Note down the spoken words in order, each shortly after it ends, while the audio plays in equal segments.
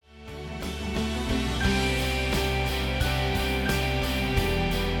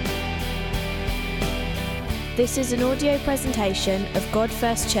This is an audio presentation of God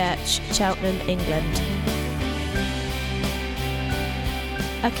First Church, Cheltenham, England.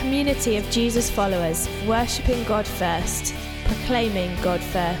 A community of Jesus followers worshipping God first, proclaiming God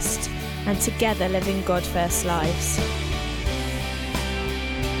first, and together living God first lives.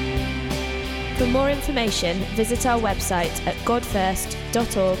 For more information, visit our website at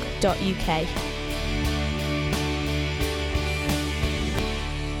godfirst.org.uk.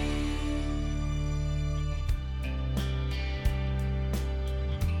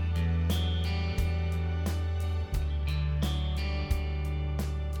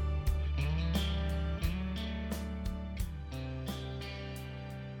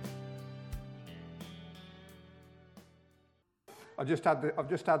 I've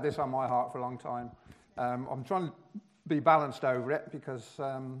just had this on my heart for a long time. I'm trying to be balanced over it because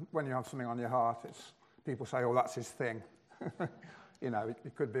when you have something on your heart, people say, "Oh, that's his thing." You know,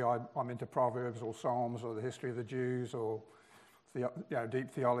 it could be I'm into Proverbs or Psalms or the history of the Jews or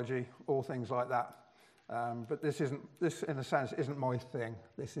deep theology, all things like that. But this, in a sense, isn't my thing.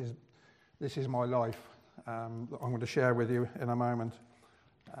 This is my life that I'm going to share with you in a moment.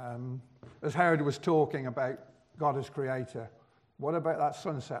 As Howard was talking about God as creator. What about that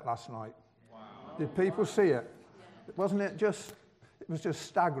sunset last night? Wow. Did people see it? It was just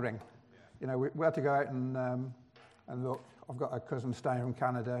staggering. You know, we had to go out and look. I've got a cousin staying from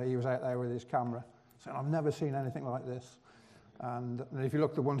Canada. He was out there with his camera, saying, "I've never seen anything like this." And if you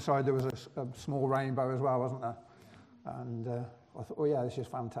look to one side, there was a small rainbow as well, wasn't there? And I thought, "Oh yeah, this is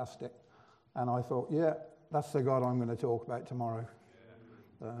fantastic." And I thought, "Yeah, that's the God I'm going to talk about tomorrow."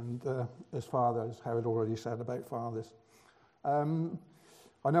 Yeah. And as fathers, Howard already said about fathers. I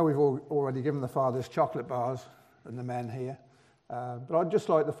know we've already given the fathers chocolate bars and the men here, but I'd just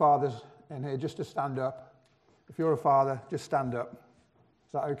like the fathers in here just to stand up. If you're a father, just stand up.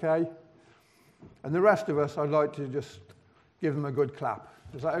 Is that okay? And the rest of us, I'd like to just give them a good clap.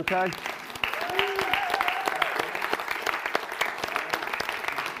 Is that okay?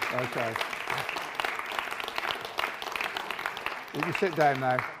 Okay. You can sit down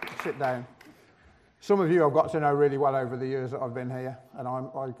now. Sit down. Some of you I've got to know really well over the years that I've been here, and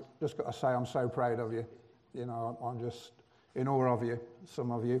I just got to say I'm so proud of you. You know, I'm just in awe of you, some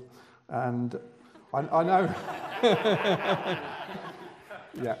of you, and I know.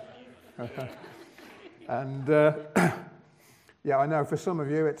 Yeah. And yeah, I know for some of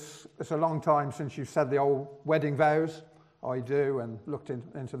you it's a long time since you've said the old wedding vows. I do, and looked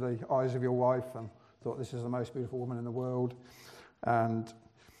into the eyes of your wife and thought this is the most beautiful woman in the world, and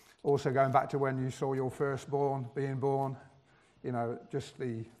also going back to when you saw your firstborn being born, you know, just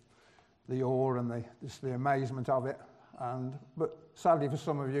the awe and just the amazement of it. But sadly for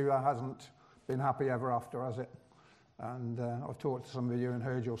some of you, that hasn't been happy ever after, has it? And I've talked to some of you and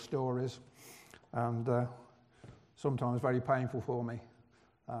heard your stories, and sometimes very painful for me.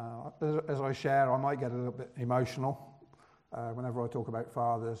 As I share, I might get a little bit emotional whenever I talk about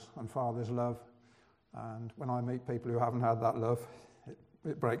fathers and fathers' love. And when I meet people who haven't had that love,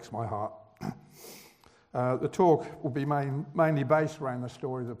 it breaks my heart. The talk will be mainly based around the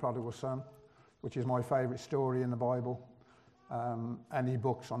story of the prodigal son, which is my favourite story in the Bible. Any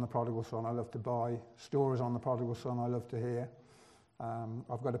books on the prodigal son I love to buy. Stories on the prodigal son I love to hear.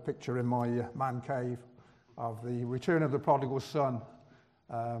 I've got a picture in my man cave of the Return of the Prodigal Son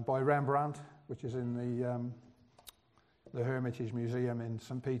by Rembrandt, which is in the Hermitage Museum in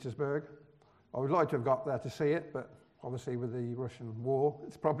St. Petersburg. I would like to have got there to see it, but obviously with the Russian war,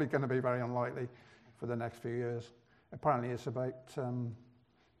 it's probably going to be very unlikely for the next few years. Apparently it's about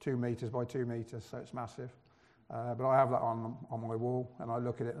 2 meters by 2 meters, so it's massive. But I have that on my wall, and I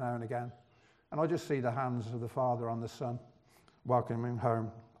look at it now and again. And I just see the hands of the Father on the Son, welcoming him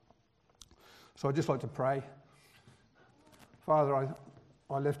home. So I'd just like to pray. Father,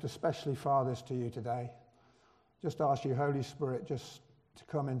 I lift especially fathers to you today. Just ask you, Holy Spirit, just to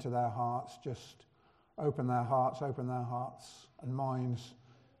come into their hearts, just open their hearts and minds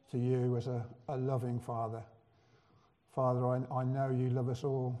to you as a loving Father. Father, I know you love us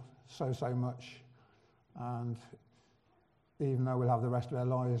all so much, and even though we'll have the rest of our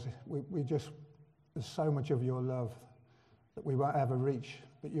lives, there's so much of your love that we won't ever reach,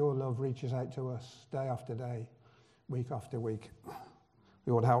 but your love reaches out to us day after day, week after week.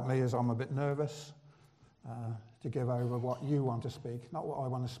 Lord, help me as I'm a bit nervous to give over what you want to speak, not what I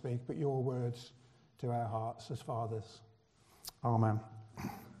want to speak, but your words to our hearts as fathers. Amen.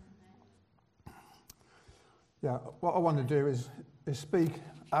 Yeah, what I want to do is speak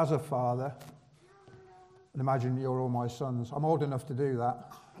as a father, and imagine you're all my sons. I'm old enough to do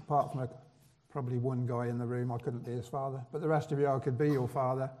that, apart from probably one guy in the room I couldn't be his father, but the rest of you I could be your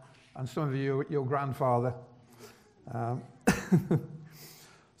father, and some of you your grandfather. Um,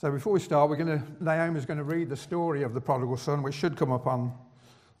 so before we start, Naomi's going to read the story of the prodigal son, which should come up on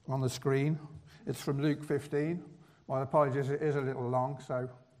the screen. It's from Luke 15. My apologies, it is a little long,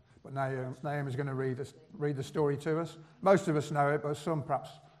 but Naomi's going to read the story to us. Most of us know it, but some perhaps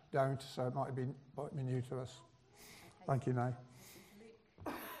don't, so it might be new to us. Thank you, Naomi.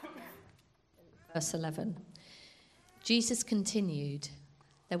 Verse 11. Jesus continued,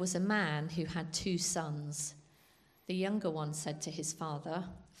 "There was a man who had 2 sons. The younger one said to his father,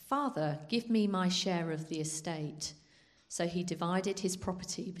 'Father, give me my share of the estate.' So he divided his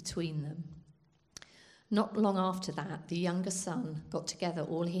property between them. Not long after that, the younger son got together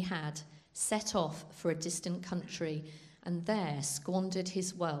all he had, set off for a distant country, and there squandered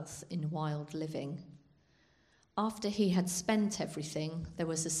his wealth in wild living. After he had spent everything, there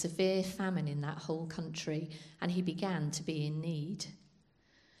was a severe famine in that whole country, and he began to be in need.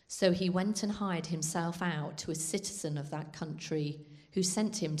 So he went and hired himself out to a citizen of that country, who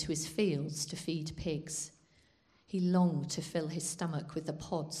sent him to his fields to feed pigs. He longed to fill his stomach with the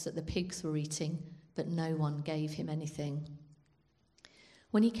pods that the pigs were eating, but no one gave him anything.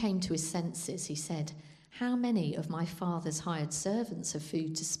 When he came to his senses, he said, 'How many of my father's hired servants have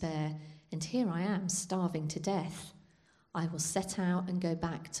food to spare, and here I am starving to death? I will set out and go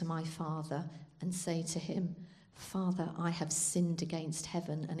back to my father and say to him, Father, I have sinned against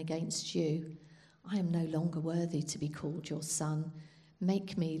heaven and against you. I am no longer worthy to be called your son.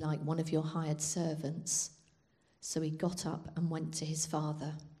 Make me like one of your hired servants.' So he got up and went to his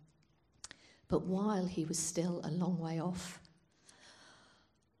father. But while he was still a long way off,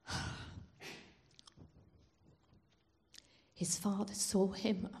 his father saw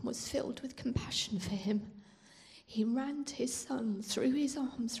him and was filled with compassion for him. He ran to his son, threw his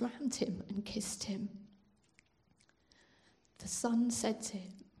arms round him and kissed him. The son said to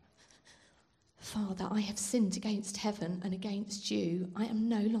him, 'Father, I have sinned against heaven and against you. I am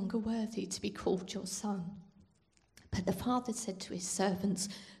no longer worthy to be called your son.' But the father said to his servants,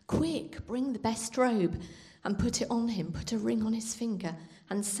 'Quick, bring the best robe and put it on him. Put a ring on his finger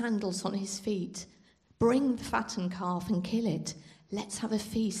and sandals on his feet. Bring the fattened calf and kill it. Let's have a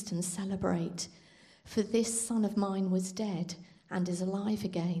feast and celebrate. For this son of mine was dead and is alive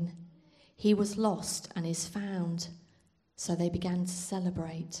again. He was lost and is found.' So they began to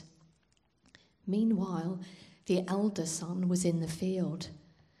celebrate. Meanwhile, the elder son was in the field.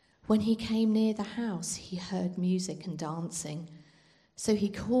 When he came near the house, he heard music and dancing. So he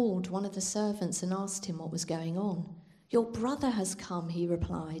called one of the servants and asked him what was going on. 'Your brother has come,' he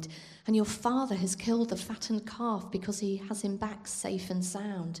replied, 'and your father has killed the fattened calf because he has him back safe and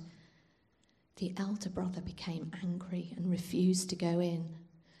sound.' The elder brother became angry and refused to go in.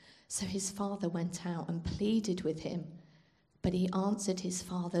 So his father went out and pleaded with him. But he answered his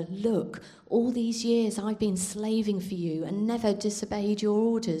father, 'Look, all these years I've been slaving for you and never disobeyed your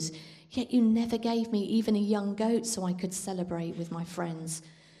orders, yet you never gave me even a young goat so I could celebrate with my friends.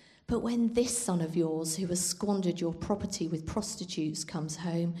 But when this son of yours, who has squandered your property with prostitutes, comes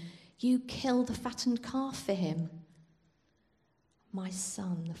home, you kill the fattened calf for him.' 'My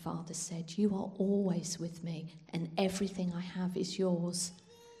son,' the father said, 'you are always with me, and everything I have is yours.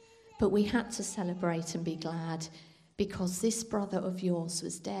 But we had to celebrate and be glad, because this brother of yours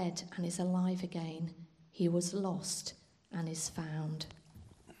was dead and is alive again. He was lost and is found.'"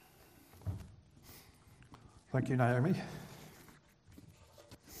 Thank you, Naomi.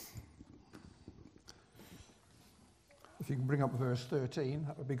 If you can bring up verse 13,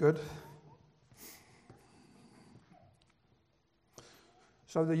 that would be good.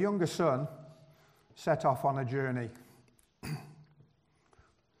 So the younger son set off on a journey.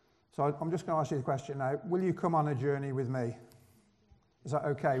 So I'm just going to ask you the question now. Will you come on a journey with me? Is that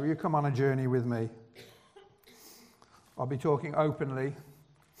okay? Will you come on a journey with me? I'll be talking openly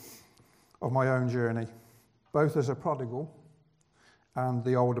of my own journey, both as a prodigal and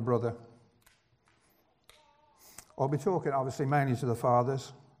the older brother. I'll be talking obviously mainly to the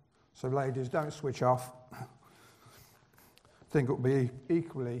fathers, so ladies, don't switch off. I think it will be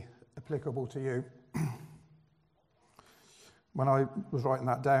equally applicable to you. When I was writing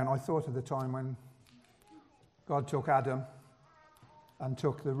that down, I thought of the time when God took Adam and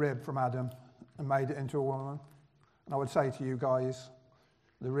took the rib from Adam and made it into a woman. And I would say to you guys,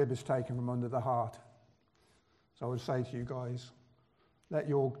 the rib is taken from under the heart. So I would say to you guys, let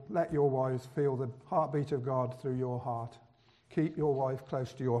your wives feel the heartbeat of God through your heart. Keep your wife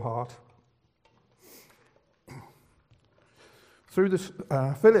close to your heart. Through this,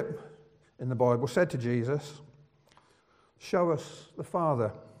 Philip in the Bible said to Jesus, "Show us the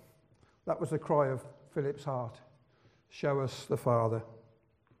Father." That was the cry of Philip's heart. Show us the Father.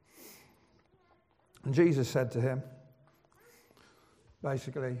 And Jesus said to him,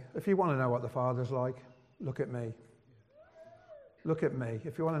 Basically, if you want to know what the Father's like, look at me. Look at me.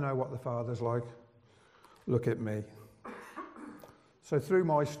 If you want to know what the Father's like, look at me. So through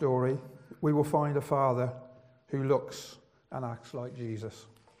my story, we will find a Father who looks and acts like Jesus.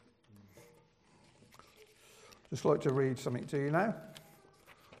 Just like to read something to you now,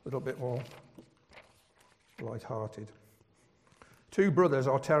 a little bit more light-hearted. Two brothers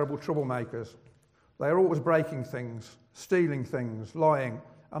are terrible troublemakers. They are always breaking things, stealing things, lying,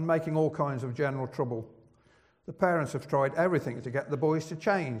 and making all kinds of general trouble. The parents have tried everything to get the boys to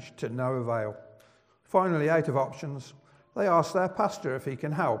change, to no avail. Finally, out of options, they ask their pastor if he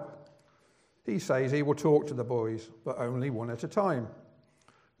can help. He says he will talk to the boys, but only one at a time.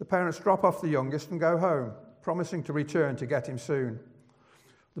 The parents drop off the youngest and go home, promising to return to get him soon.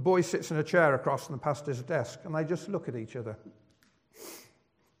 The boy sits in a chair across from the pastor's desk, and they just look at each other.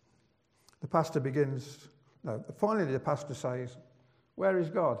 Finally the pastor says, "Where is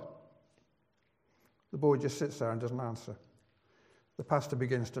God?" The boy just sits there and doesn't answer. The pastor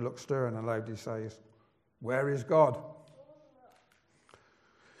begins to look stern and loudly says, "Where is God?"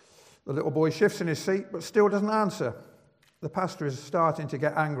 The little boy shifts in his seat, but still doesn't answer. The pastor is starting to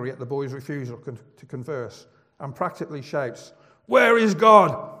get angry at the boy's refusal to converse and practically shouts, "Where is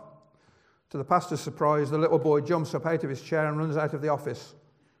God?" To the pastor's surprise, the little boy jumps up out of his chair and runs out of the office.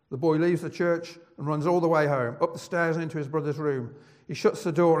 The boy leaves the church and runs all the way home, up the stairs and into his brother's room. He shuts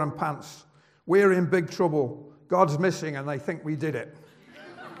the door and pants. "We're in big trouble. God's missing and they think we did it."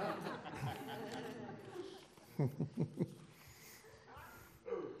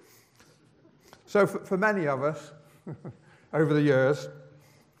 So for many of us, over the years,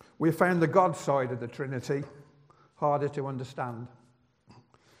 we've found the God side of the Trinity harder to understand.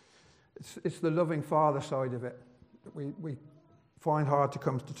 It's the loving Father side of it that we find hard to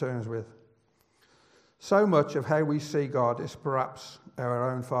come to terms with. So much of how we see God is perhaps how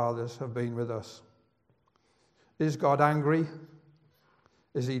our own fathers have been with us. Is God angry?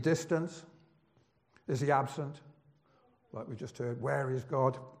 Is he distant? Is he absent? Like we just heard, where is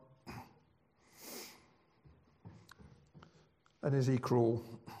God? And is he cruel?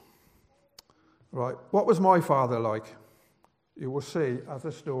 Right, what was my father like? You will see as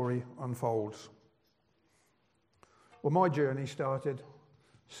the story unfolds. Well, my journey started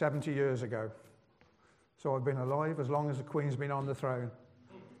 70 years ago. So I've been alive as long as the Queen's been on the throne.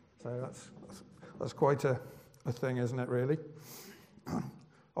 So that's quite a thing, isn't it, really?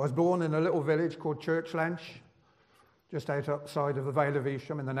 I was born in a little village called Churchlench, just outside of the Vale of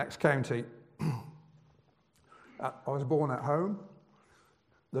Evesham in the next county. I was born at home.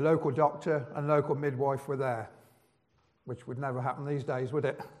 The local doctor and local midwife were there, which would never happen these days, would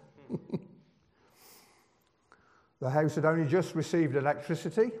it? The house had only just received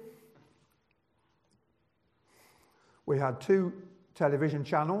electricity. We had 2 television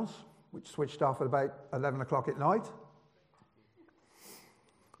channels, which switched off at about 11 o'clock at night.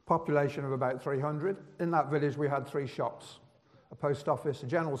 Population of about 300. In that village, we had 3 shops, a post office, a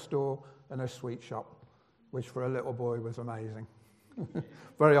general store, and a sweet shop, which for a little boy was amazing.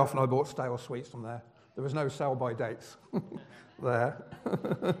 Very often I bought stale sweets from there. There was no sell-by dates there.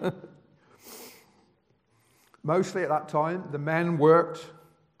 Mostly at that time, the men worked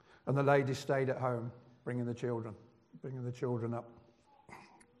and the ladies stayed at home, bringing the children up.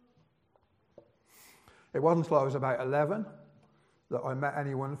 It wasn't until I was about 11 that I met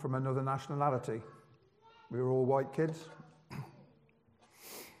anyone from another nationality. We were all white kids.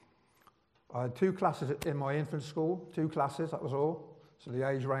 I had 2 classes in my infant school, 2 classes, that was all. So the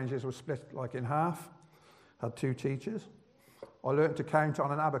age ranges were split like in half. Had 2 teachers. I learnt to count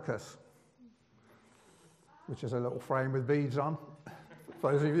on an abacus, which is a little frame with beads on.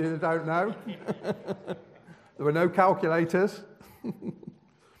 For those of you who don't know. There were no calculators.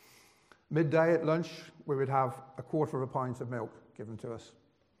 Midday at lunch, we would have a quarter of a pint of milk given to us,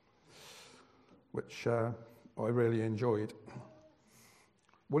 which I really enjoyed.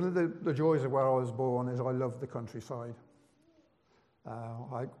 One of the joys of where I was born is I loved the countryside.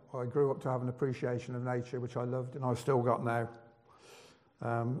 I grew up to have an appreciation of nature, which I loved, and I've still got now.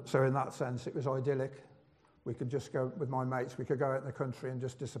 So in that sense, it was idyllic. We could just go with my mates, we could go out in the country and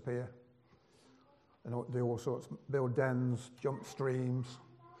just disappear. And do all sorts, build dens, jump streams,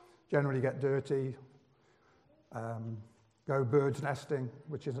 generally get dirty, go birds nesting,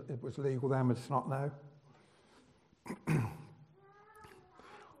 it was legal then, but it's not now.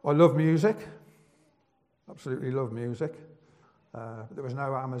 I love music, absolutely love music. There was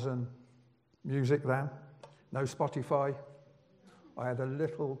no Amazon Music then, no Spotify. I had a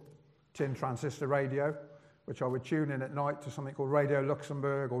little tin transistor radio, which I would tune in at night to something called Radio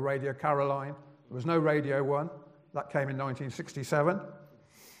Luxembourg or Radio Caroline. There was no Radio 1, That came in 1967.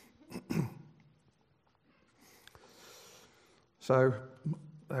 So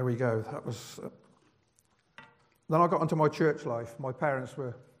there we go. That was. Then I got into my church life. My parents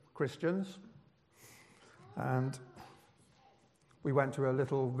were Christians, and we went to a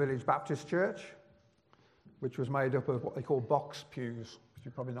little village Baptist church, which was made up of what they call box pews, which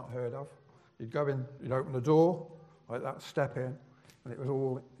you've probably not heard of. You'd go in, you'd open the door, like that, step in, and it was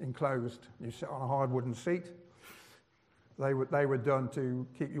all enclosed. You sit on a hard wooden seat. They were done to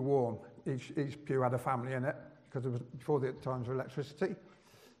keep you warm. Each pew had a family in it, because it was before the times of electricity.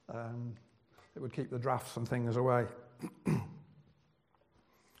 It would keep the drafts and things away.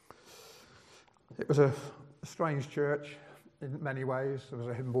 It was a strange church in many ways. There was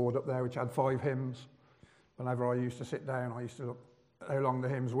a hymn board up there which had 5 hymns. Whenever I used to sit down, I used to look how long the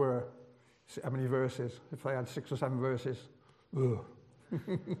hymns were, how many verses. If they had 6 or 7 verses, ugh.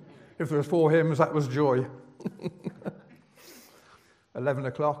 If there was 4 hymns, that was joy. 11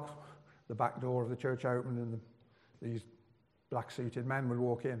 o'clock, the back door of the church opened and these black-suited men would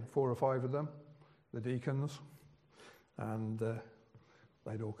walk in, 4 or 5 of them, the deacons, and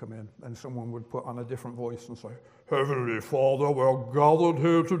they'd all come in. And someone would put on a different voice and say, "Heavenly Father, we're gathered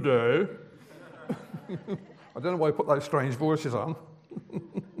here today." I don't know why I put those strange voices on.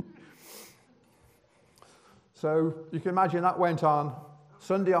 So you can imagine that went on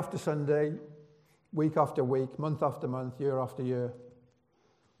Sunday after Sunday, week after week, month after month, year after year.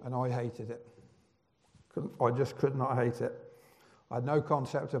 And I hated it. I just could not hate it. I had no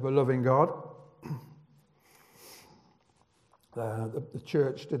concept of a loving God. The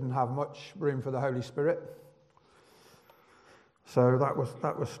church didn't have much room for the Holy Spirit. So that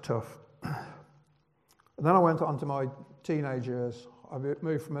was tough. And then I went on to my teenage years. I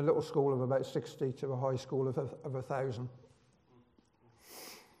moved from a little school of about 60 to a high school of 1,000.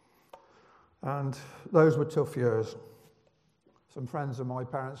 And those were tough years. Some friends of my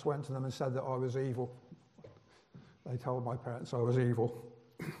parents went to them and said that I was evil. They told my parents I was evil.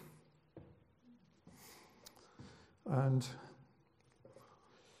 And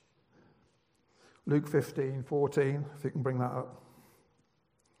Luke 15:14, if you can bring that up.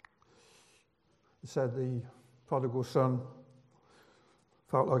 It said the prodigal son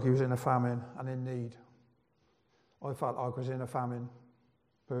felt like he was in a famine and in need. I felt like I was in a famine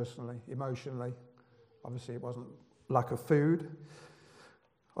personally, emotionally. Obviously it wasn't lack of food.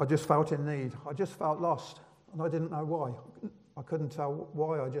 I just felt in need. I just felt lost, and I didn't know why. I couldn't tell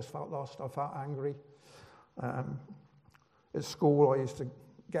why. I just felt lost. I felt angry. At school, I used to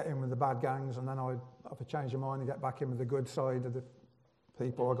get in with the bad gangs, and then I'd have a change of mind and get back in with the good side of the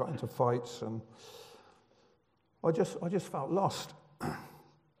people. I got into fights, and I just felt lost.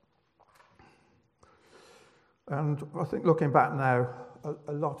 And I think looking back now,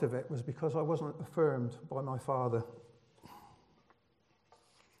 a lot of it was because I wasn't affirmed by my father.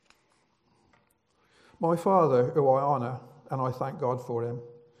 My father, who I honour, and I thank God for him,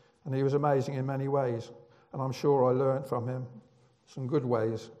 and he was amazing in many ways, and I'm sure I learned from him some good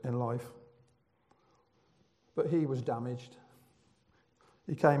ways in life. But he was damaged.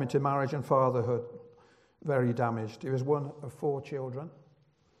 He came into marriage and fatherhood very damaged. He was one of 4 children,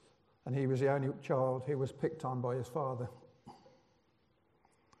 and he was the only child who was picked on by his father.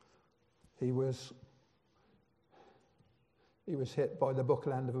 He was hit by the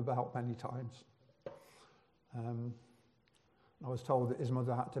buckle end of a belt many times. I was told that his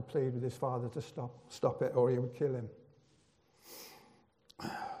mother had to plead with his father to stop it, or he would kill him.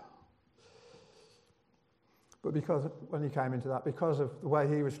 But when he came into that, because of the way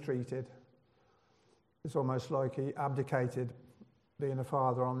he was treated, it's almost like he abdicated being a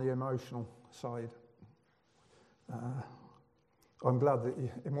father on the emotional side. I'm glad that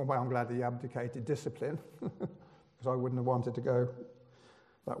in one way, I'm glad that he abdicated discipline, because I wouldn't have wanted to go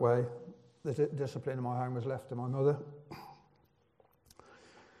that way. The discipline in my home was left to my mother.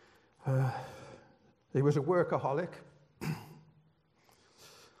 He was a workaholic,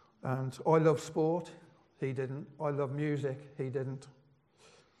 and I loved sport. He didn't. I loved music. He didn't.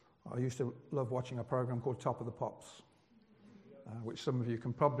 I used to love watching a program called Top of the Pops, which some of you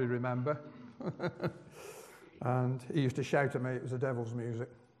can probably remember. And he used to shout at me it was the devil's music.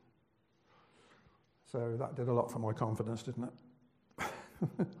 So that did a lot for my confidence, didn't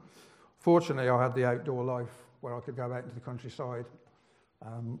it? Fortunately, I had the outdoor life where I could go out into the countryside.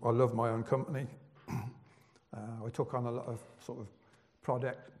 I loved my own company. I took on a lot of sort of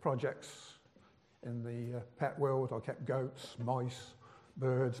projects in the pet world. I kept goats, mice,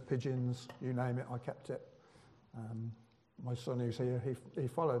 birds, pigeons, you name it, I kept it. My son who's here, he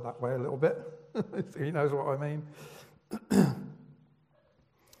followed that way a little bit. He knows what I mean.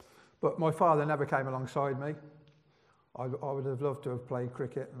 But my father never came alongside me. I would have loved to have played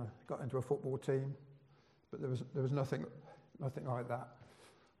cricket and got into a football team, but there was nothing like that,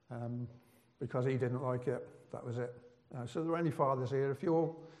 because he didn't like it. That was it. So, there are any fathers here, if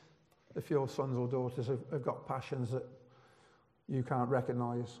your sons or daughters have got passions that you can't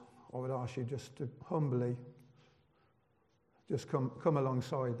recognise, I would ask you just to humbly just come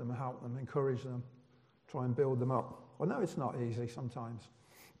alongside them and help them, encourage them, try and build them up. I know it's not easy sometimes.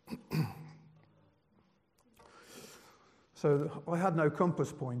 So I had no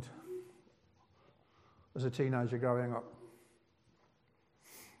compass point as a teenager growing up.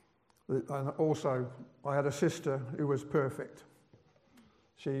 And also, I had a sister who was perfect.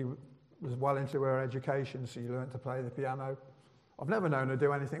 She was well into her education. She learned to play the piano. I've never known her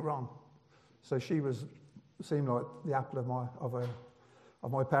do anything wrong. So she seemed like the apple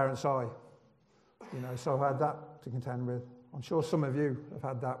of my parents' eye. So I had that to contend with. I'm sure some of you have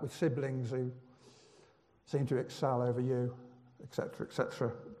had that with siblings who seem to excel over you, etc.,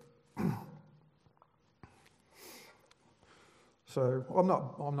 etc. So I'm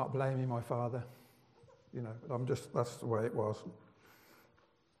not blaming my father. That's the way it was.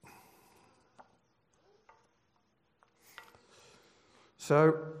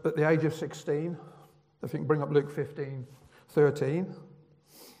 So at the age of 16, if you can bring up Luke 15:13,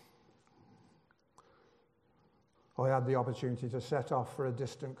 I had the opportunity to set off for a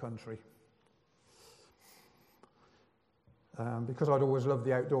distant country. Because I'd always loved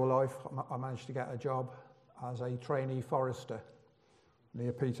the outdoor life, I managed to get a job as a trainee forester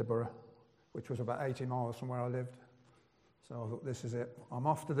near Peterborough, which was about 80 miles from where I lived. So I thought, this is it. I'm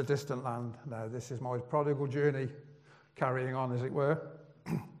off to the distant land now. This is my prodigal journey carrying on, as it were.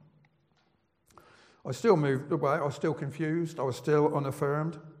 I still moved away. I was still confused. I was still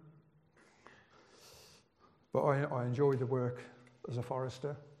unaffirmed. But I enjoyed the work as a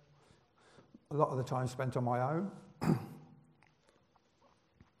forester. A lot of the time spent on my own.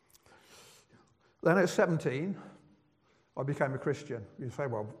 Then at 17, I became a Christian. You say,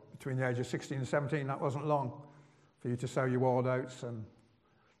 well, between the age of 16 and 17, that wasn't long for you to sow your wild oats and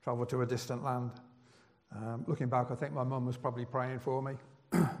travel to a distant land. Looking back, I think my mum was probably praying for me.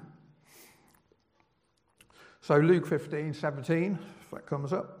 So Luke 15:17, if that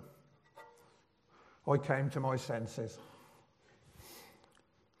comes up. I came to my senses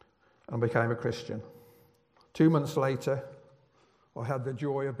and became a Christian. 2 months later, I had the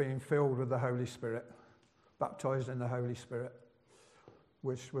joy of being filled with the Holy Spirit, baptized in the Holy Spirit,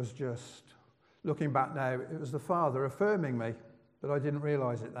 which was just, looking back now, it was the Father affirming me, but I didn't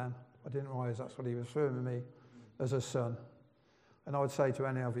realise it then. I didn't realise that's what he was affirming me as a son. And I would say to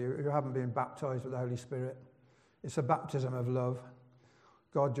any of you who haven't been baptized with the Holy Spirit, it's a baptism of love.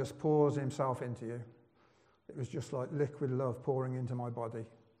 God just pours himself into you. It was just like liquid love pouring into my body.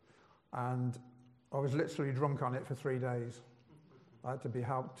 And I was literally drunk on it for 3 days. I had to be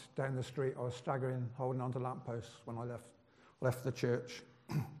helped down the street. I was staggering, holding onto lampposts when I left the church.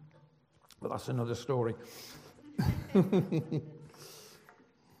 But that's another story.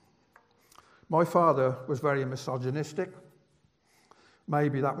 My father was very misogynistic.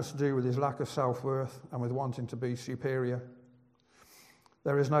 Maybe that was to do with his lack of self-worth and with wanting to be superior.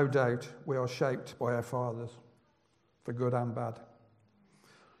 There is no doubt we are shaped by our fathers, for good and bad.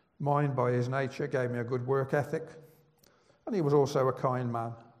 Mine, by his nature, gave me a good work ethic, and he was also a kind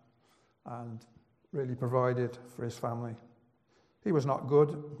man and really provided for his family. He was not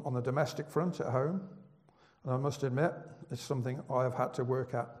good on the domestic front at home, and I must admit, it's something I have had to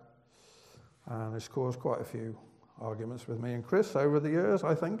work at, and it's caused quite a few arguments with me and Chris over the years,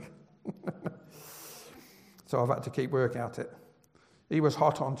 I think. So I've had to keep working at it. He was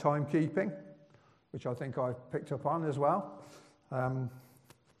hot on timekeeping, which I think I've picked up on as well.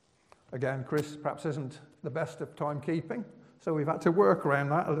 Again, Chris perhaps isn't the best at timekeeping, so we've had to work around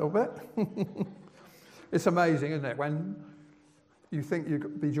that a little bit. It's amazing, isn't it, when you think you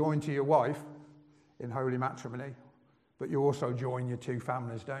could be joined to your wife in holy matrimony, but you also join your two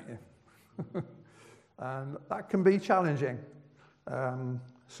families, don't you? And that can be challenging.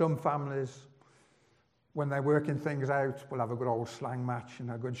 Some families, when they're working things out, will have a good old slang match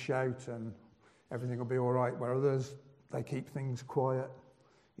and a good shout and everything will be all right, where others, they keep things quiet,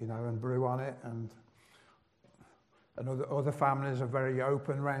 and brew on it. And other families are very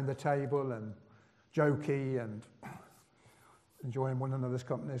open around the table and jokey and enjoying one another's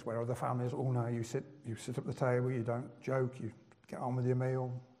companies, where other families, oh no, you sit at the table, you don't joke, you get on with your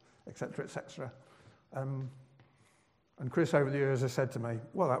meal, etc., etc. And Chris over the years has said to me,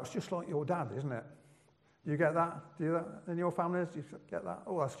 well, that was just like your dad, isn't it? Do you get that? Do you that in your families? Do you get that?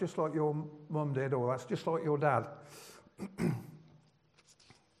 Oh, that's just like your mum did, or that's just like your dad.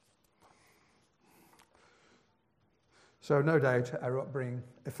 So no doubt our upbringing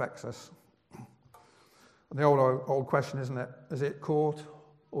affects us. And the old question, isn't it? Is it caught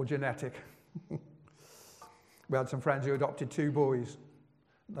or genetic? We had some friends who adopted 2 boys.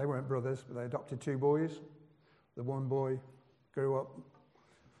 They weren't brothers, but they adopted 2 boys. The one boy grew up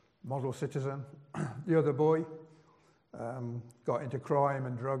model citizen. The other boy got into crime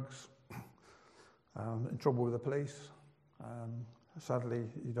and drugs, in trouble with the police. Sadly,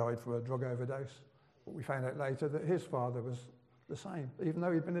 he died from a drug overdose. But we found out later that his father was the same. Even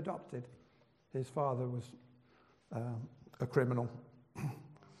though he'd been adopted, his father was a criminal. And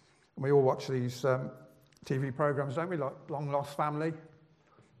we all watch these TV programs, don't we, like Long Lost Family,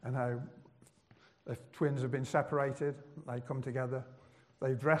 and how if twins have been separated, they come together.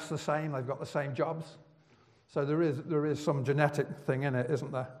 They dress the same, they've got the same jobs. So there is some genetic thing in it,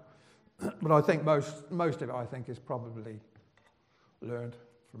 isn't there? But I think most of it, I think, is probably learned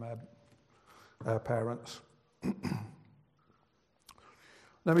from our parents. Then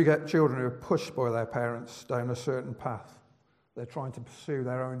we get children who are pushed by their parents down a certain path. They're trying to pursue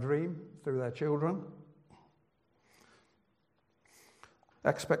their own dream through their children.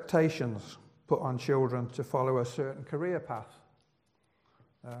 Expectations put on children to follow a certain career path.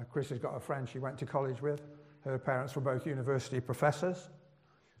 Chris has got a friend she went to college with. Her parents were both university professors,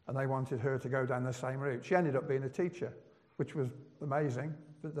 and they wanted her to go down the same route. She ended up being a teacher, which was amazing,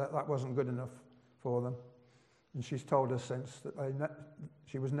 but that wasn't good enough for them. And she's told us since that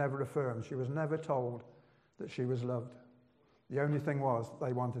she was never affirmed. She was never told that she was loved. The only thing was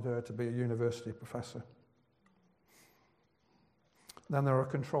they wanted her to be a university professor. Then there are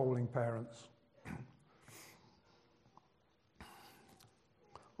controlling parents.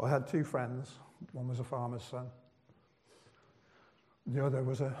 I had 2 friends. One was a farmer's son. The other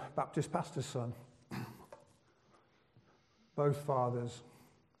was a Baptist pastor's son. Both fathers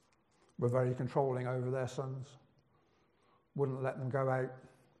were very controlling over their sons. Wouldn't let them go out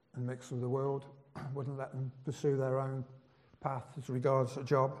and mix with the world. Wouldn't let them pursue their own path as regards a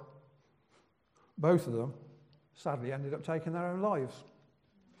job. Both of them sadly ended up taking their own lives.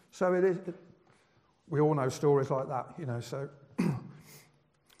 So we all know stories like that, you know. So, and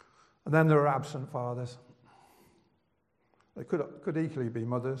then there are absent fathers. They could equally be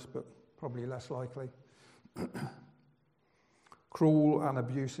mothers, but probably less likely. Cruel and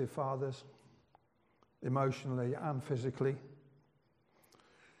abusive fathers, emotionally and physically.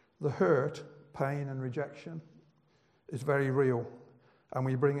 The hurt, pain and rejection is very real, and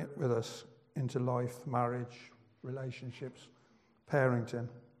we bring it with us into life, marriage, relationships, parenting.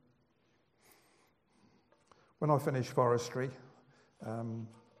 When I finished forestry,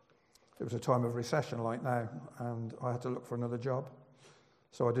 it was a time of recession like now, and I had to look for another job.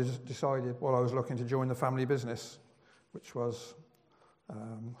 So I decided while I was looking to join the family business, which was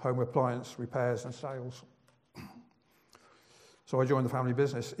home appliance repairs and sales. So I joined the family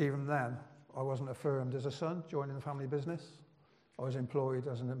business. Even then, I wasn't affirmed as a son joining the family business. I was employed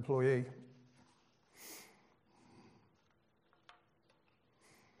as an employee.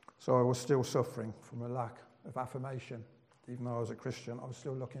 So I was still suffering from a lack of affirmation. Even though I was a Christian, I was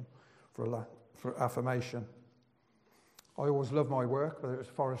still looking for affirmation. I always loved my work, whether it was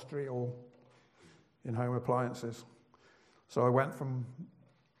forestry or in home appliances. So I went from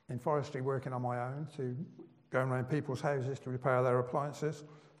in forestry working on my own to going around people's houses to repair their appliances.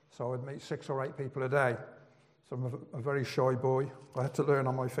 So I would meet 6 or 8 people a day. So I'm a very shy boy. I had to learn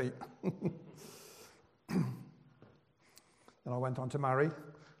on my feet. Then I went on to marry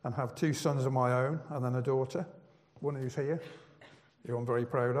and have 2 sons of my own and then a daughter, one who's here, who I'm very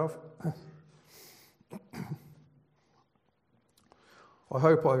proud of. I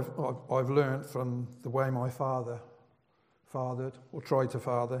hope I've learned from the way my father fathered or tried to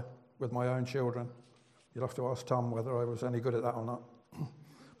father with my own children. You'll have to ask Tom whether I was any good at that or not.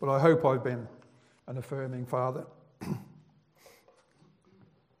 But I hope I've been an affirming father.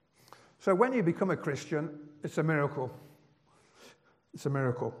 So when you become a Christian, it's a miracle. It's a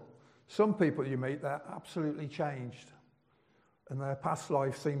miracle. Some people you meet, they're absolutely changed, and their past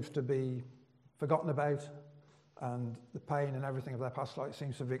life seems to be forgotten about, and the pain and everything of their past life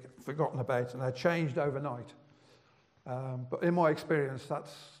seems to be forgotten about, and they're changed overnight. But in my experience,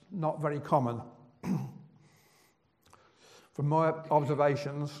 that's not very common. From my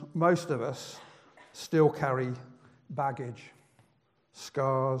observations, most of us still carry baggage,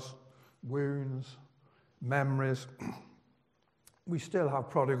 scars, wounds, memories. We still have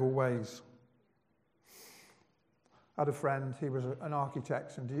prodigal ways. I had a friend, he was an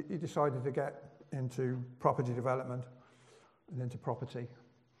architect, and he decided to get into property development and into property.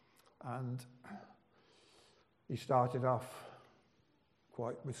 And he started off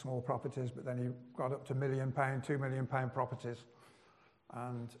quite with small properties, but then he got up to £1 million, £2 million properties.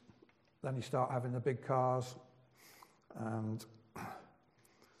 And then he started having the big cars, and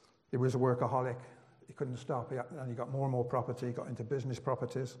he was a workaholic. He couldn't stop. Then he got more and more property. He got into business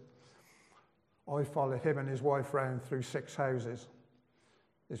properties. I followed him and his wife round through 6 houses.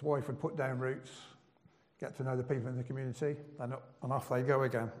 His wife would put down roots, get to know the people in the community, and off they go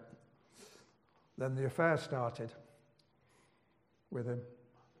again. Then the affair started with him,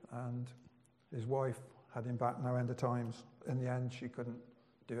 and his wife had him back no end of times. In the end, she couldn't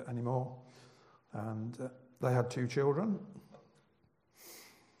do it anymore, and they had 2 children.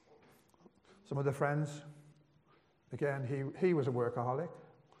 Some of the friends, again, he was a workaholic.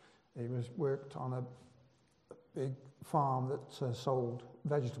 He worked on a big farm that sold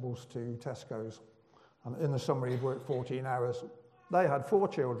vegetables to Tesco's, and in the summer he'd work 14 hours. They had 4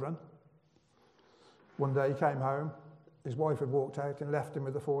 children. One day he came home, his wife had walked out and left him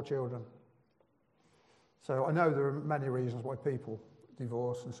with the 4 children. So I know there are many reasons why people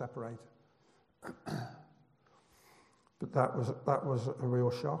divorce and separate. But that was a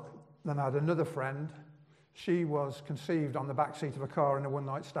real shock. Then I had another friend. She was conceived on the back seat of a car in a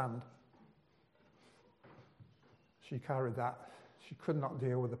one-night stand. She carried that. She could not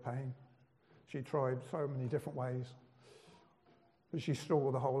deal with the pain. She tried so many different ways. But she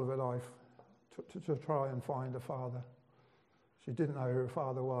struggled the whole of her life to try and find a father. She didn't know who her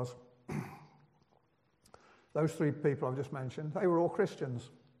father was. Those 3 people I've just mentioned, they were all Christians.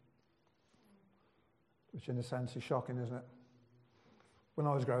 Which in a sense is shocking, isn't it? When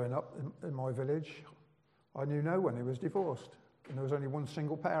I was growing up in my village, I knew no one who was divorced. And there was only one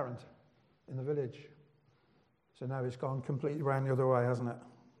single parent in the village. So now it's gone completely round the other way, hasn't it?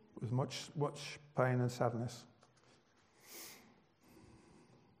 With much pain and sadness.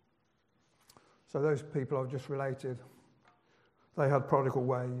 So those people I've just related, they had prodigal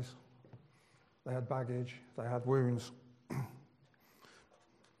ways. They had baggage. They had wounds.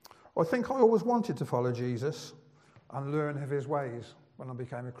 I think I always wanted to follow Jesus and learn of his ways when I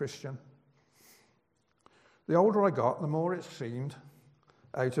became a Christian. The older I got, the more it seemed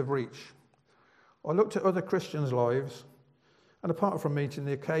out of reach. I looked at other Christians' lives, and apart from meeting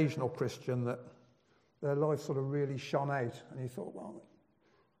the occasional Christian that their life sort of really shone out, and you thought, well,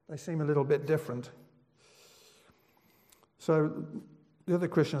 they seem a little bit different. So the other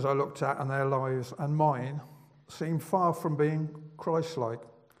Christians I looked at and their lives and mine seemed far from being Christ-like.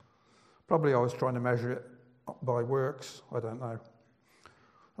 Probably I was trying to measure it by works, I don't know.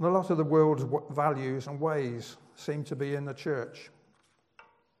 And a lot of the world's values and ways seem to be in the church.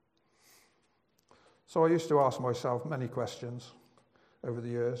 So I used to ask myself many questions over the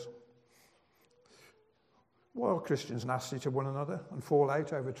years. Why are Christians nasty to one another and fall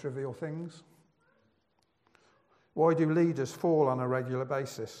out over trivial things? Why do leaders fall on a regular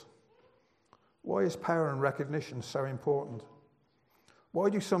basis? Why is power and recognition so important? Why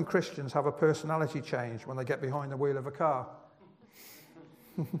do some Christians have a personality change when they get behind the wheel of a car?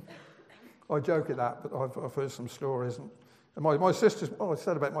 I joke at that, but I've heard some stories. And my sister's, I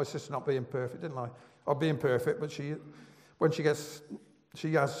said about my sister not being perfect, didn't I? I'm being perfect, but she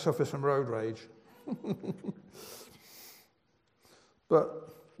suffers from road rage.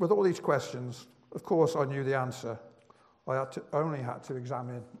 But with all these questions, of course I knew the answer. I only had to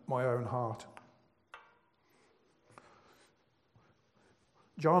examine my own heart.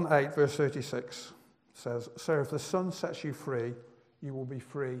 John 8, verse 36 says, "So if the Son sets you free, you will be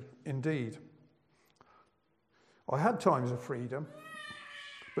free indeed." I had times of freedom,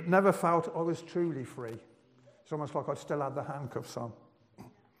 but never felt I was truly free. It's almost like I still had the handcuffs on.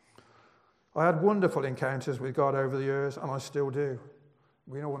 I had wonderful encounters with God over the years, and I still do.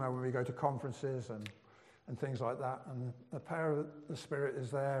 We all know when we go to conferences and things like that, and the power of the Spirit is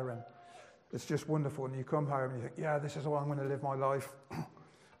there, and it's just wonderful. And you come home and you think, yeah, this is how I'm going to live my life.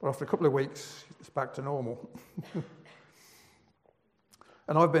 But after a couple of weeks, it's back to normal.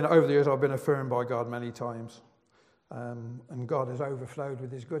 And over the years, I've been affirmed by God many times. And God has overflowed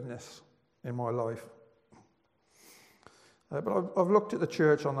with his goodness in my life. But I've looked at the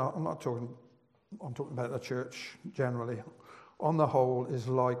church I'm talking about the church generally. On the whole, is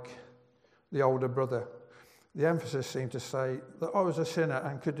like the older brother. The emphasis seemed to say that I was a sinner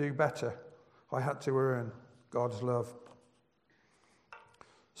and could do better. I had to earn God's love.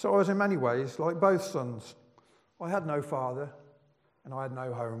 So I was in many ways like both sons. I had no father and I had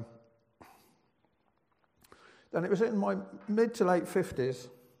no home. Then it was in my mid to late 50s,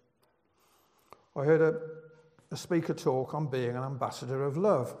 I heard a speaker talk on being an ambassador of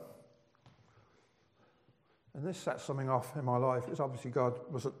love. And this set something off in my life. It's obviously God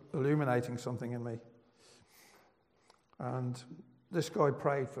was illuminating something in me. And this guy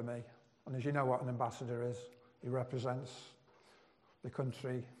prayed for me. And as you know what an ambassador is, he represents the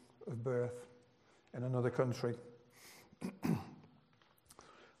country of birth in another country.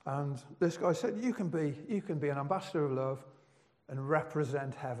 And this guy said, you can be an ambassador of love and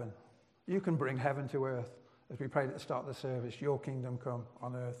represent heaven. You can bring heaven to earth. As we prayed at the start of the service, your kingdom come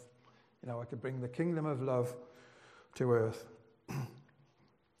on earth. I could bring the kingdom of love to earth.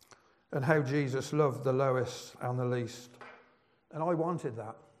 And how Jesus loved the lowest and the least. And I wanted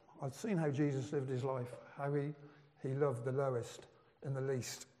that. I'd seen how Jesus lived his life, how he loved the lowest and the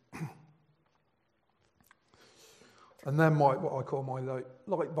least. And then what I call my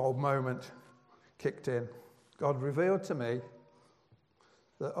light bulb moment kicked in. God revealed to me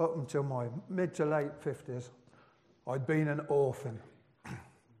that up until my mid to late 50s, I'd been an orphan.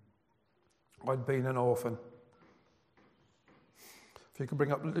 I'd been an orphan. If you can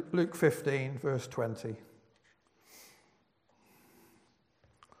bring up Luke 15, verse 20.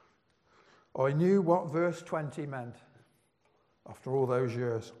 I knew what verse 20 meant after all those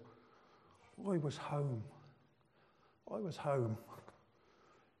years. I was home. I was home.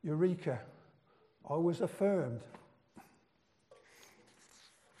 Eureka. I was affirmed.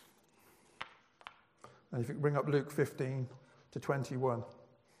 And if you can bring up Luke 15 to 21.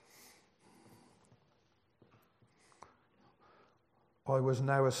 I was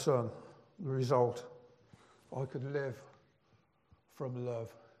now a son. The result, I could live from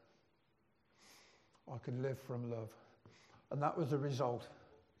love. I could live from love. And that was the result.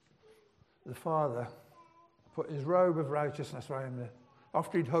 The Father put his robe of righteousness around me.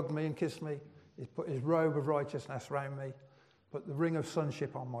 After he'd hugged me and kissed me, he put his robe of righteousness around me, put the ring of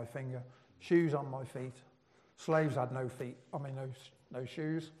sonship on my finger, shoes on my feet. Slaves had no feet, no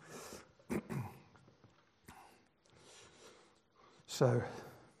shoes. So,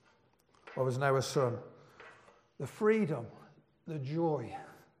 I was now a son. The freedom, the joy.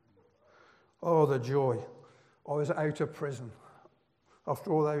 Oh, the joy. I was out of prison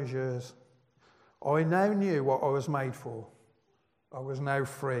after all those years. I now knew what I was made for. I was now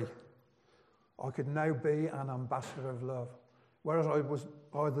free. I could now be an ambassador of love. Whereas I was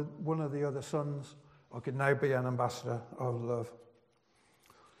either one of the other sons, I could now be an ambassador of love.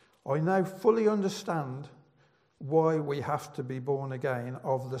 I now fully understand why we have to be born again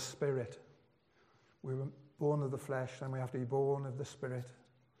of the Spirit. We were born of the flesh, and we have to be born of the Spirit.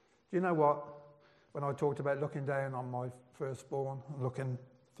 Do you know what? When I talked about looking down on my firstborn, looking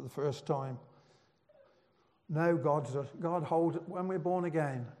for the first time, no, God holds, when we're born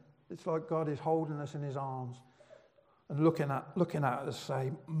again, it's like God is holding us in his arms and looking at us,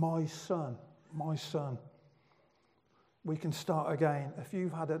 say, my son, my son. We can start again. If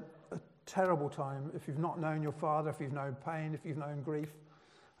you've had a terrible time, if you've not known your father, if you've known pain, if you've known grief,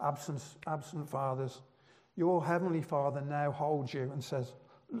 absent fathers, your heavenly Father now holds you and says,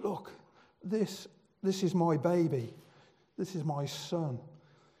 look, this is my baby. This is my son.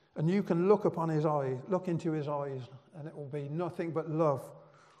 And you can look upon his eyes, look into his eyes, and it will be nothing but love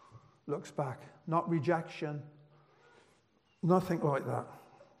looks back. Not rejection, nothing like that.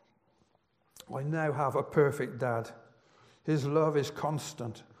 I now have a perfect dad. His love is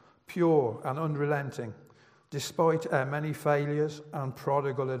constant, pure and unrelenting, despite our many failures and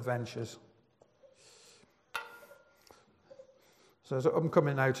prodigal adventures. So I'm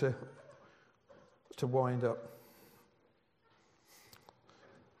coming now to wind up.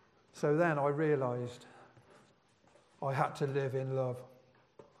 So then I realised I had to live in love.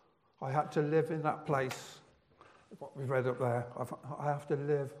 I had to live in that place, what we've read up there. I have to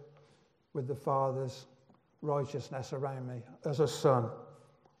live with the Father's righteousness around me as a son,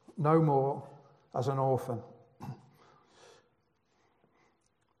 no more as an orphan.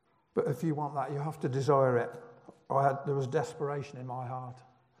 But if you want that, you have to desire it. There was desperation in my heart.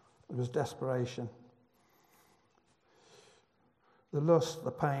 There was desperation. The lust,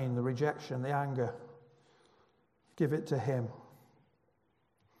 the pain, the rejection, the anger. Give it to him.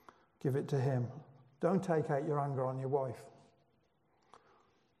 Give it to him. Don't take out your anger on your wife.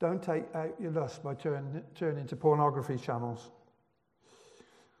 Don't take out your lust by turning to pornography channels.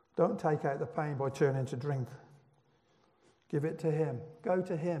 Don't take out the pain by turning to drink. Give it to him. Go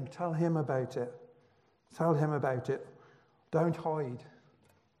to him. Tell him about it. Tell him about it. Don't hide.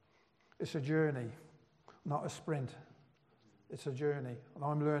 It's a journey, not a sprint. It's a journey, and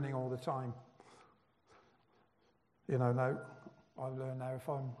I'm learning all the time. Now I've learned now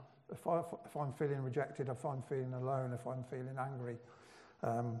if I'm feeling rejected, if I'm feeling alone, if I'm feeling angry,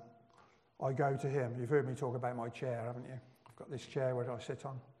 I go to him. You've heard me talk about my chair, haven't you? I've got this chair where I sit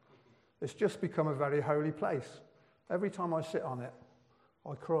on. It's just become a very holy place. Every time I sit on it,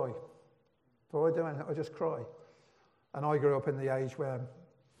 I cry. Before I do anything, I just cry. And I grew up in the age where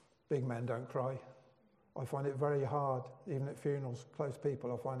big men don't cry. I find it very hard, even at funerals, close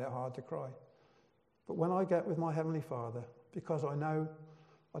people, I find it hard to cry. But when I get with my Heavenly Father, because I know,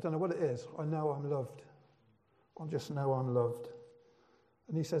 I don't know what it is, I know I'm loved. I just know I'm loved.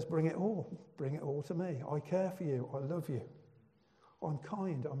 And he says, bring it all to me. I care for you, I love you. I'm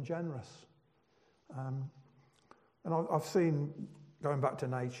kind, I'm generous. And I've seen, going back to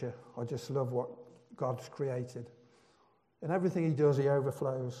nature, I just love what God's created. In everything he does, he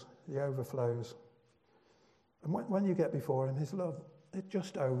overflows. And when you get before him, his love, it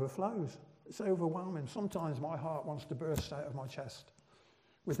just overflows. It's overwhelming. Sometimes my heart wants to burst out of my chest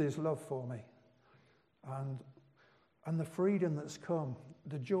with his love for me. And the freedom that's come,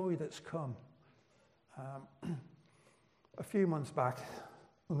 the joy that's come. A few months back,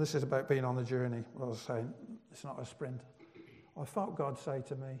 and this is about being on the journey, I was saying, it's not a sprint. I felt God say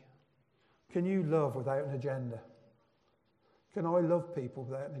to me, can you love without an agenda? Can I love people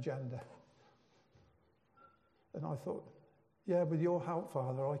without an agenda? And I thought, yeah, with your help,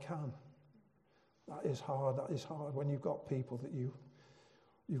 Father, I can. That is hard when you've got people that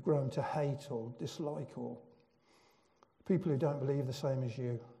you've grown to hate or dislike, or people who don't believe the same as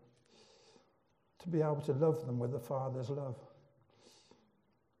you. To be able to love them with the Father's love.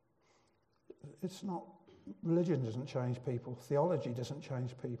 It's not, religion doesn't change people. Theology doesn't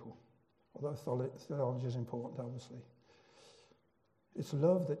change people. Although theology is important, obviously. It's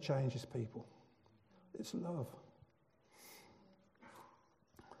love that changes people. It's love.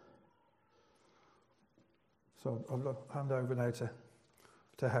 So I'll hand over now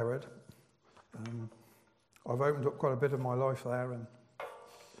to Herod. I've opened up quite a bit of my life there, and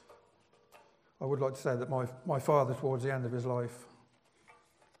I would like to say that my father, towards the end of his life,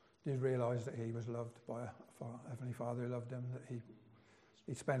 did realise that he was loved by a Heavenly Father who loved him, that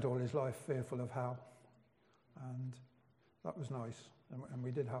he spent all his life fearful of hell, and that was nice. And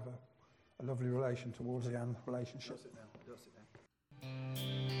we did have a lovely relation towards the end, relationship. Sit down.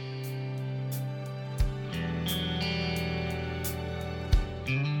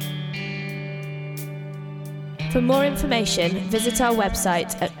 For more information, visit our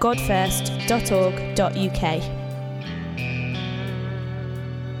website at godfirst.org.uk.